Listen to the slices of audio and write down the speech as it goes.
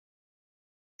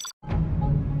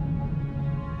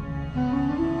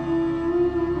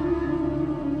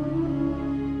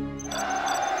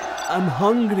I'm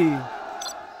hungry.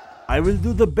 I will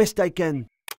do the best I can.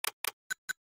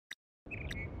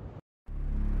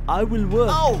 I will work.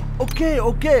 Oh,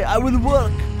 okay, I will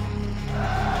work.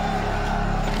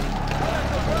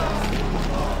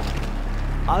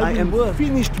 I am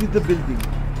finished with the building.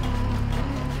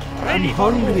 I'm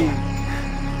hungry.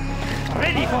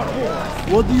 Ready for war.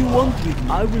 What do you want with me?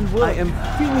 I will work. I am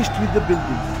finished with the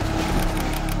building.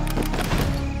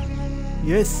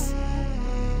 Yes.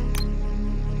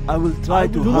 I will try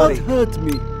to hurry. Do not hurt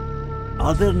me.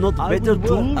 Are there not better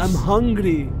tools? I'm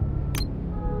hungry.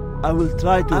 I will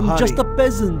try to hurry. I'm just a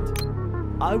peasant.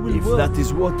 I will work. If that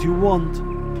is what you want,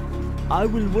 I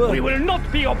will work. We will not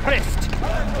be oppressed.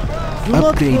 Do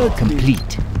not Upgrade hurt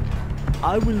complete. Me.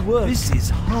 I will work. This is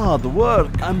hard work.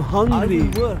 I'm hungry. I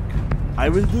will work. I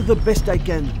will do the best I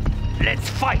can. Let's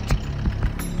fight.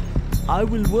 I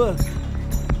will work.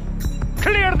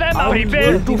 Clear them out.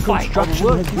 Prepare to fight.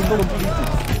 Construction has been completed.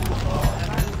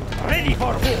 Ready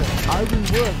for war. I will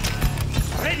work.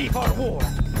 Ready for war.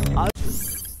 I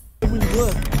will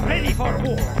work. Ready for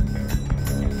war.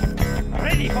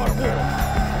 Ready for war.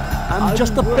 I'm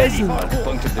just a peasant.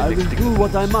 I will do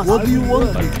what I must. What do you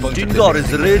want? Gengar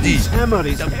is ready. This hammer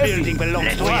is The building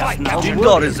belongs to us now.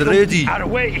 Gengar is ready. Our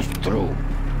way is through.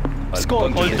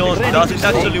 Hold on, does it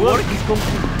actually work?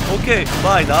 Okay,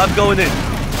 fine, I'm going in.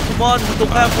 Come on, we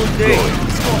don't have one day.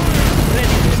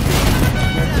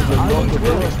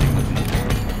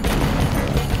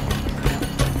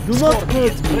 Do not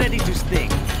hurt me. Ready to sting.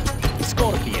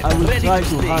 Scorpion. I will try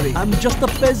to hurry. I'm just a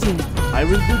peasant. I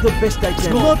will do the best I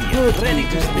can. Do not hurt me. Ready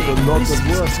to sting. A lot of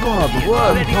work. Hard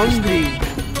work. I'm hungry.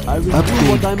 I will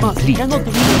do what I must. Complete. Cannot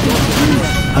really do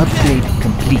this. Upgrade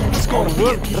complete.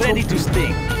 Scorpion. Ready to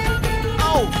sting.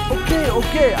 Oh,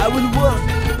 okay, I will work.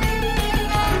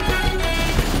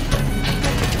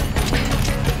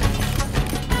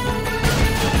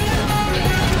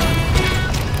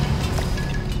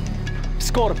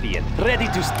 Scorpion. Ready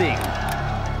to sting.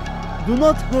 Do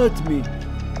not hurt me.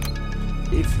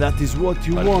 If that is what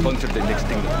you want. Puncture the next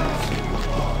thing that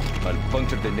moves. I'll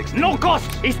puncture the next thing. No cost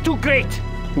is too great.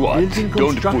 What? Building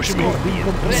Don't push me.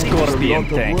 Scorpion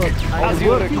tank. As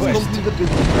you request.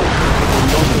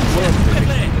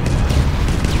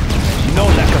 No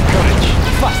lack of courage.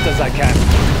 Fast as I can.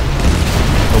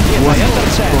 Yes, I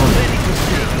understand. Ready to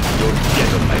sting. Don't get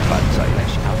on my bad side.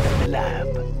 Out of the lab.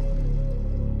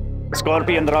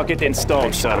 Scorpion rocket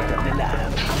installed, sir. The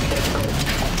lab.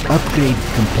 Upgrade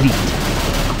complete.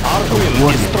 Our A will is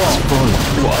warrior strong. is fallen.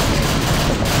 What?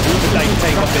 Light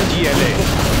tank of the GLA.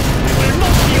 We will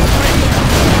not be afraid.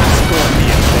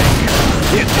 Scorpion tank.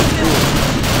 It is good.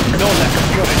 No lack of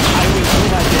courage. I will do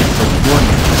my best. A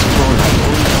warrior is fallen.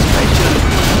 Special.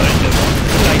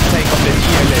 Light tank of the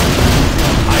GLA.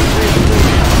 I will do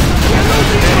it.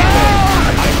 Very well.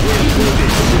 I will do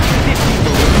this. This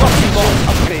people will not be long.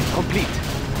 Upgrade complete.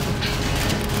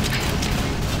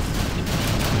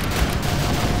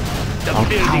 The Our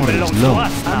building power is belongs low. to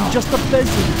us now. I'm just a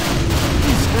peasant.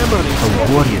 This hammer is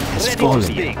A warrior is Ready to fallen.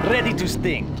 sting. Ready to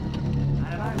sting.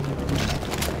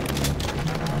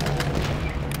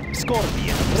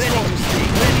 Scorpion. Ready to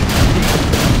sting. Ready to sting.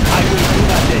 I will do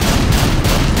my best.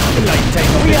 Light tank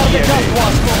of the GLA.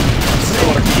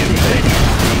 Scorpion. Ready to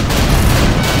sting.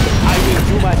 I will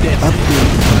do my best.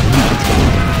 Upgrade complete.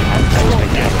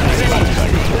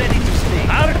 Ready to sting.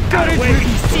 Our courage will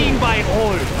be seen by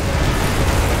all.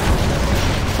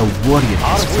 A warrior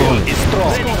Our is will fallen. is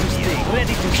strong. Ready to sting.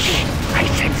 Ready to sting. I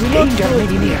sense danger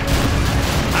maybe near.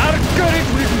 Our courage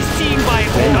will be seen by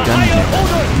all. Well The done, higher General.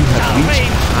 order You have shall reached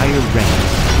reign. higher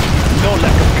ranks. No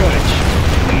lack of courage.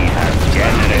 We have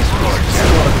generous force.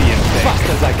 Scorpion tank. Fast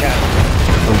as I can.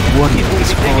 A warrior It will is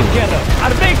be taken fallen. care of.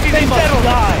 Our base is in peril.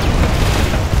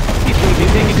 It will be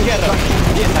taken care of.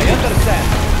 Yes, I understand.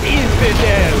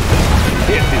 Infidel.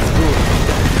 It is good.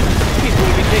 It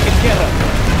will be taken care of.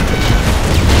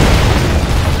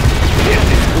 It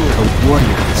is good. A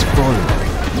warrior is fallen.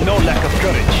 No lack of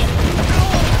courage.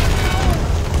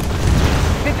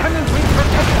 Lieutenant, we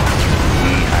protect us.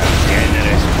 We have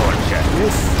generous fortune.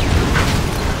 Yes.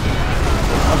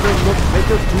 Are there not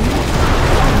better tools?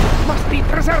 Must be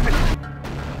preserved.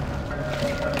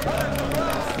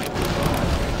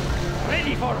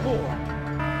 Ready for war.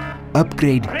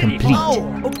 Upgrade complete.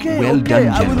 Oh, okay, Well done,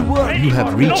 I will General. work. You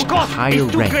have reached a higher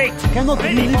rank. Cannot we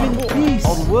live in peace?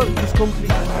 Our work is complete.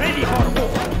 Ready for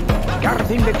war.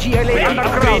 Guarding the GLA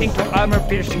underground. Upgrading to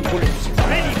armor-piercing bullets.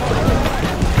 Ready for war.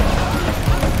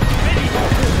 Ready for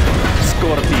war.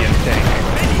 Scorpion tank.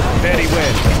 Very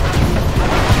well.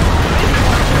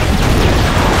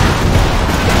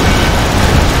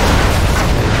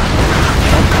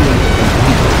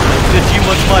 Did you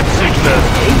much my signal.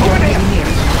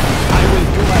 I will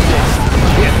do my best.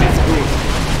 Yes, it's good.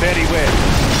 Very well.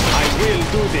 I will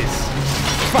do this.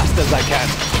 Fast as I can.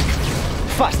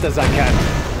 Fast as I can.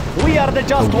 We are the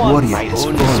just The ones. warrior My has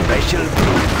own fallen. special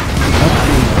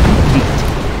Upgrade complete.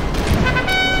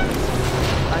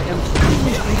 I am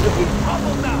seriously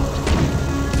looking.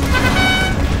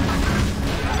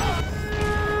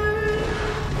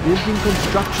 Building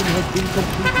construction has been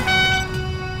completed.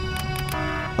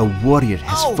 A warrior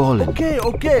has fallen.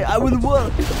 Okay, I will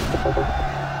work.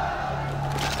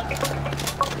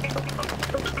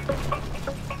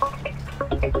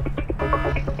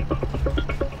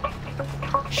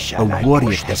 A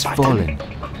warrior has fallen.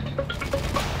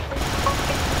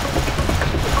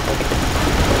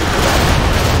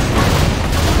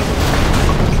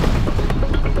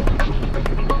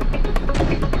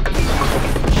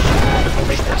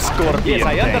 Scorpion. Yes,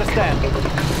 I understand.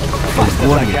 A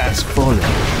warrior has fallen.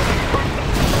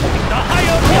 The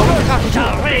higher power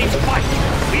shall raise fight.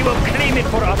 We will claim it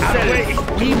for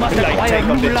ourselves. We must acquire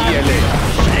new land.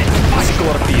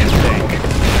 Scorpion tank.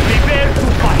 Prepare to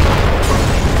fight.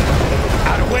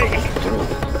 Our way is through.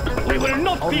 We will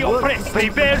not be oppressed.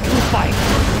 Prepare to fight.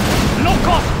 No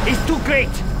cost is too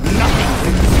great. Nothing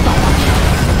can stop us.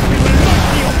 We will not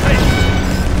be oppressed.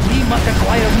 We must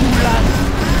acquire new land.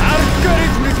 Our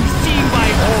courage will be seen by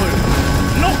all.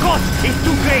 No cost is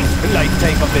too great. Light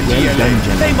tank of the Well GLA. done,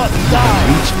 General. They must die.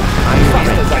 Reach the higher Fast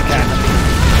rank. as I can.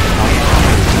 Our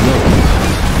power is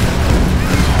low.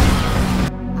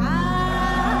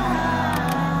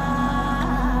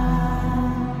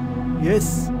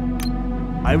 Yes,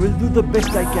 I will do the best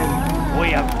I can. We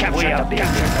have captured the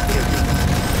building.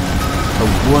 A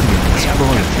warrior has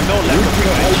fallen. No lack of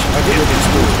courage. It is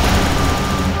good.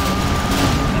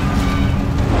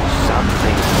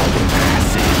 Something for the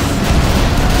masses.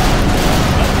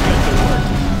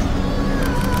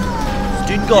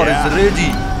 Stinger is ready.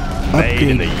 Made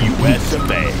in the Upgrade US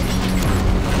of A.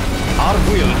 Our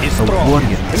will is A strong.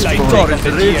 warrior has Light fallen. tank of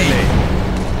the Ready. GLA.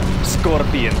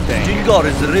 Scorpion tank. Stinger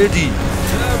is ready.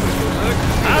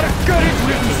 Our courage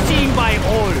will be seen by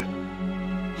all.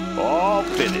 All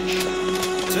finished.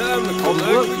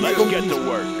 Let's get to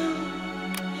work.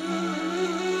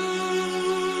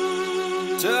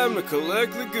 Time to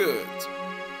collect the goods.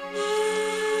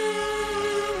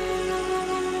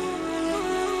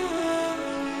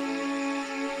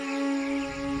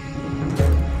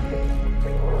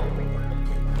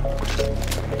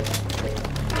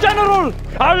 General!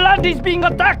 Our land is being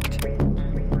attacked!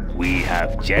 We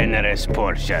have generous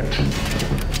portion.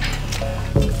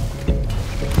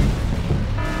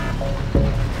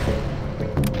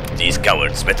 These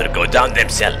cowards better go down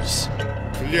themselves.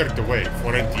 Clear the way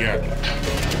for NTR.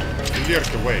 Clear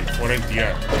the way for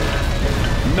NTR.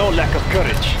 No lack of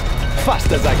courage.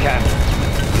 Fast as I can.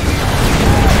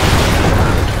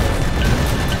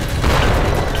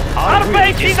 Our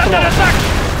base is under attack!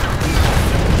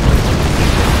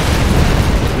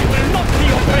 We will not be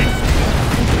oppressed!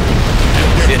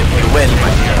 Very well,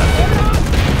 my dear.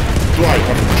 Do I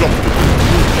have a job to do?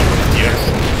 Yes.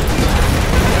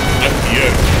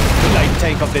 NTR. Light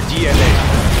tank of the GLA.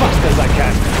 Fast as I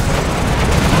can.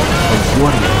 A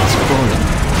warrior has fallen.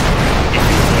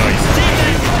 Nice.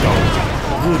 Down.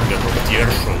 Good that NTR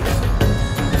shows.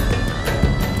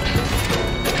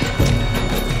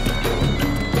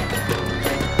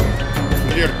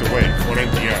 Clear the way for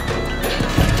NTR.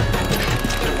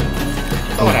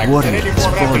 A warrior Ready has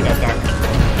for rapid fallen. attack.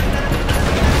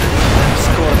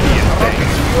 Scorpion tank.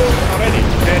 Ready.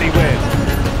 Very well.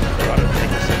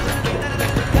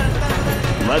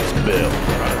 Let's build.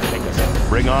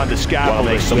 Bring on the scaffolding.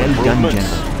 Well done, General.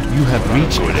 You have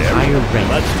reached the higher rank.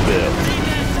 Let's build.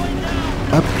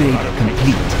 Upgrade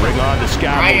complete. Bring on the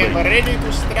I am scaffolding. ready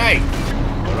to strike.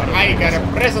 I got a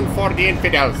present for the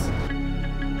infidels.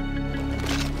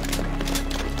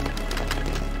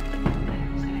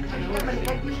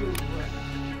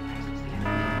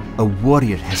 A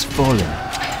warrior has fallen.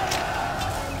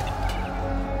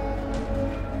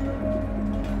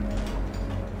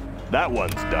 That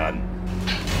one's done.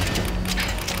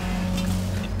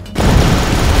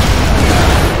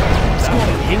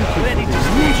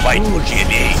 Fight for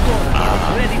GLA.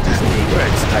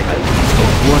 Birds title. A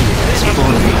warrior has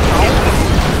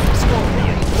fallen.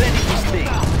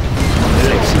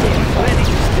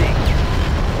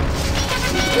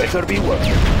 Better be work.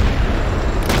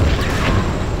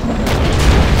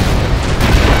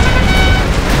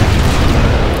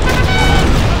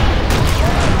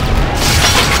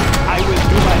 I will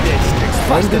do my best.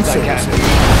 Fast as I can.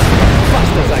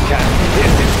 Fast as I can.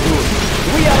 Yes, it's good.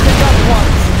 We are the young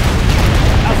ones.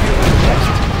 As you request.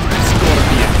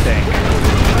 Scorpion tank.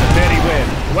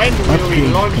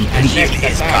 Upgrade launch the complete. next GLA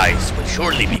attack. skies will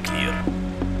surely be clear.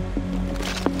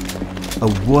 A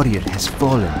warrior has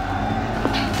fallen.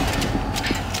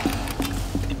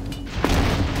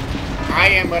 I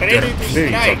am ready to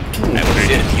strike. I will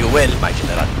serve you well, my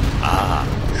general.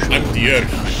 Anti-air.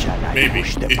 Maybe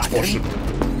it's possible.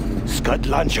 Scud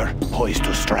launcher, poised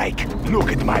to strike.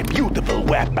 Look at my beautiful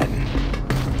weapon.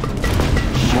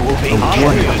 Moving A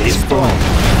warrior is fallen.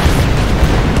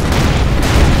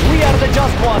 We are the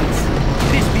just ones.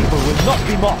 These people will not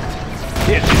be mocked.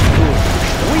 It is true.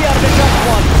 We are the just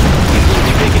ones. It will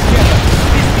be taken care of.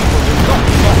 These people will not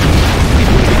be mocked. It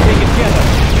will be taken care of.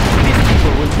 These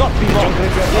people will not be mocked.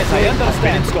 Yes, I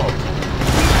understand.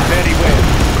 Very well.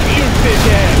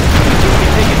 Infidel. It will be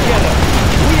taken care of.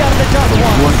 We are the just A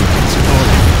ones. warrior has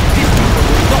fallen. These people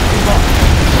will not be mocked.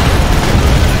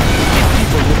 These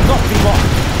people will not be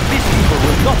mocked. These people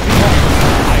will not be mocked.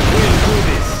 I will do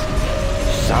this.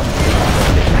 Something for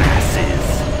the masses.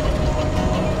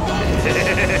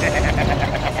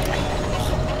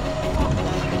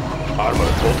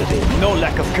 Armor bolted. No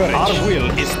lack of courage. Our will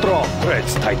is strong.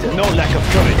 Threads tighten. No lack of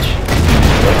courage.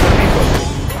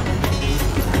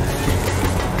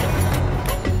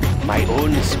 My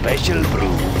own special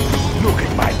brew. Look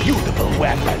at my beautiful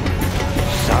weapon.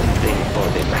 Something for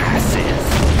the masses.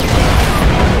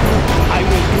 I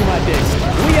will do my best.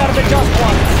 We are the just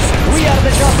ones. We are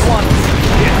the just ones.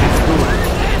 Yes, it's good.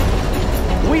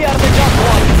 We are the just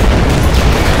ones.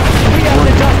 We are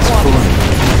the just ones.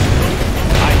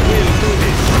 I will do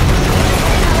this.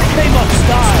 They must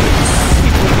die.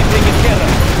 It will be taken care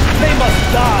of. They must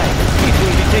die. It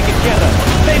will be taken care of.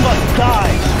 They must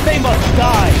die. They must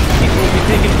die. It will be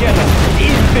taken care of.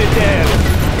 Infidel.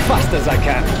 Fast as I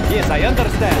can. Yes, I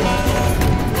understand.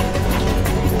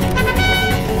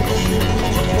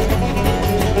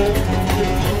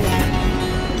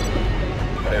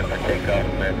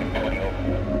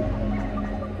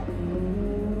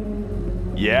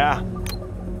 Yeah?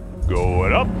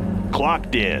 Going up,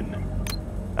 clocked in.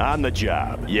 On the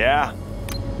job, yeah?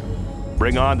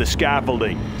 Bring on the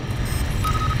scaffolding.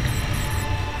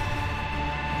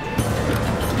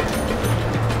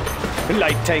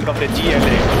 Light tank of the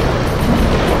GLA.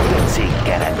 Potency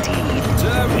guaranteed.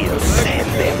 We'll send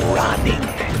them running.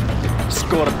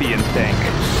 Scorpion tank.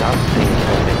 Something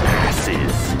for the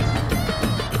masses.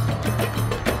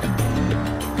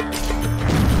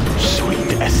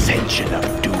 Sweet ascension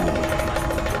of doom.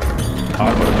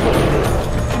 Armor bolted.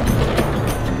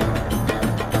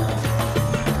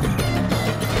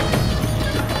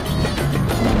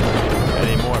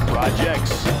 Any more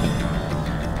projects?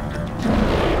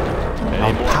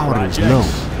 Our power is low.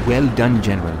 Well done,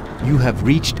 General. You have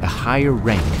reached a higher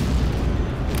rank.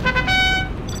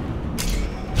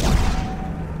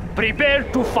 Prepare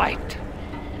to fight.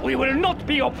 We will not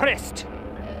be oppressed.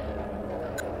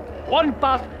 One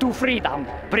path to freedom.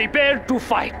 Prepare to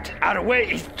fight. Our way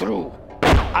is through.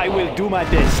 I will do my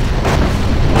best.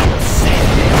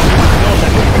 Know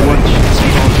that we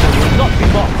will not be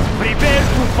mocked. Prepare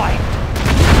to fight.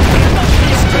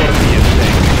 Scorpion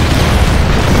thing.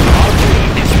 Our will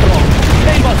is strong.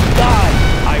 They must die.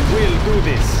 I will do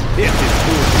this. It is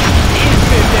good.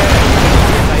 Infidel.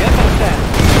 Yes, I understand.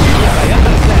 Yes, I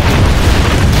understand.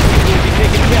 It will be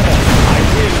taken care of. I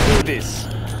will do this.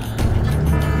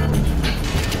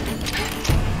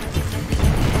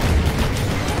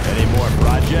 Any more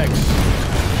projects?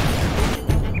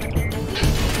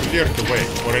 Clear the way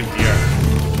for NTR.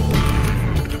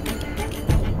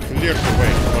 Clear the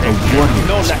way for A NTR. warrior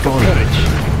No has lack of fallen. courage.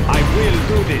 I will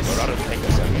do this.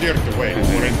 Clear the way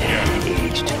for NTR.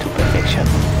 Aged to perfection.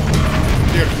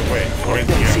 Clear the way for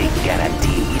NTR.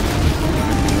 Guaranteed.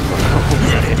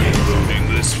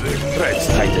 Threads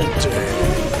tightened.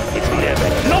 It's never.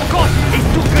 No cost is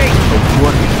too great. A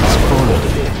warrior has fallen.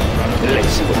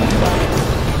 Let's go.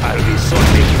 I'll be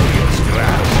sorting through your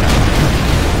ground.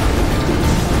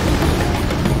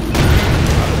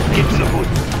 Get to the wood.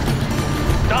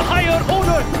 The higher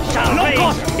order shall no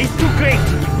cost is too great.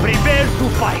 Prepare to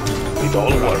fight. It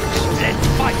all works. Let's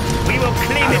fight. We will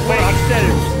claim it for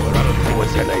ourselves. What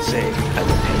can I say? I'm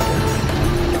a painter.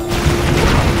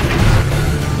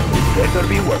 It better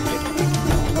be worth it.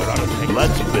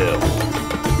 Let's build.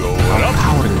 Our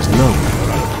power is low.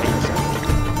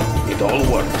 It all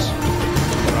works.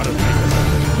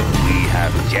 We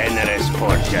have generous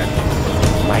fortune.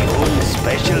 My own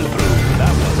special brew.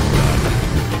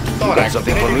 Thorax,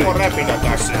 something for ready me? for rapid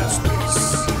attack.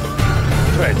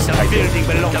 Threads the building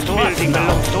belongs to us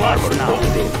now.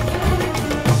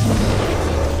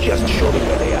 Just show me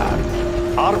where they are.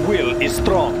 Our will is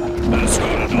strong. Let's go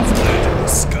to the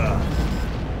sky.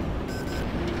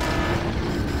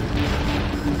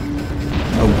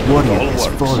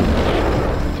 fallen.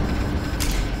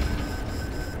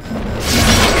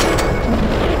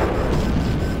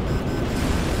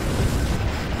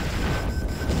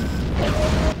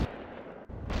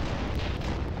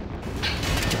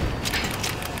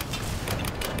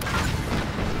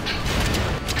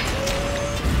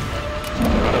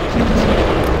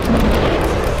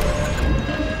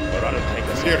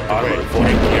 Clear the way for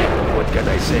NTR. What can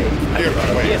I say? Clear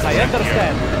the way. Yes, I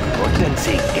understand.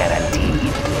 Potency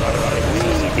guaranteed.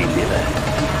 We deliver.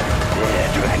 Their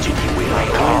tragedy will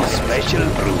call special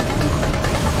brew.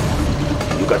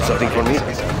 You got something for me?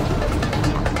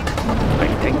 My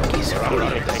tank is full.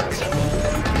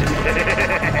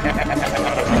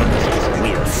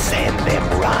 We'll send them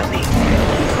running.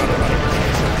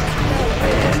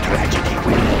 Their tragedy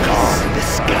will call the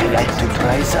sky. Like to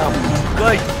try some?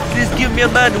 Guys, please give me a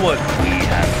manual. We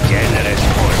have generous A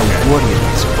fortune. warrior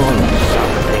has fallen.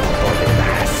 Something for the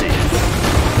masses.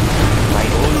 My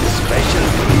own special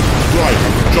brew. Right, I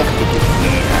have a job to do.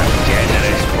 We have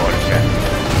generous fortune.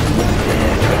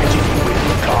 Their tragedy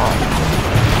will come.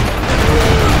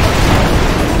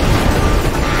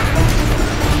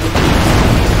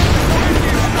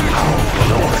 Our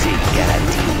glory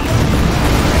guaranteed.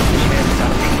 Share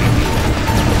something with you.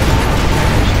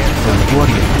 The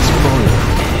warrior has fallen.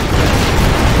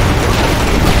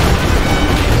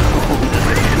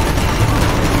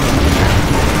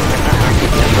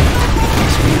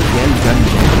 Well done,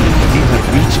 General. You have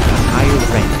reached a higher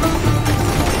rank.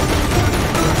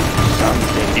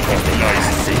 Something for the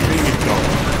masses. Bring it down.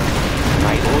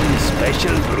 My own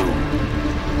special brew.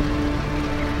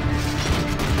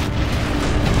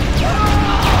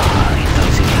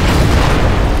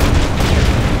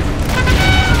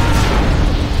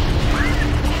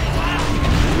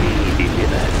 We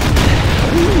delivered.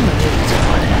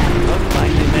 Not my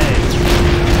demands.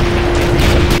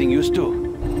 Something used to.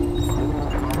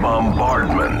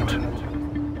 Bombardment.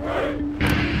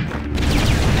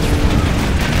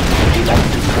 Would you like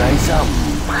to try some?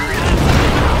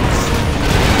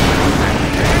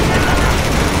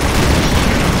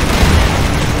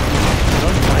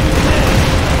 Not my demands.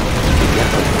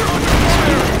 Together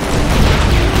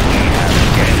we have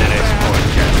generous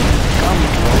fortune. Come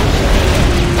closer.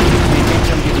 May take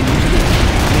some getting used to.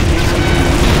 May take some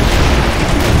getting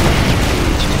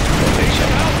used to. Probation.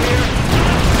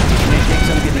 May take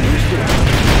some getting used to.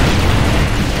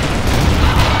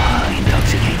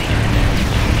 Intoxicating.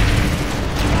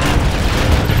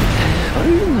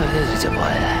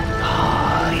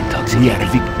 We are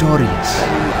victorious.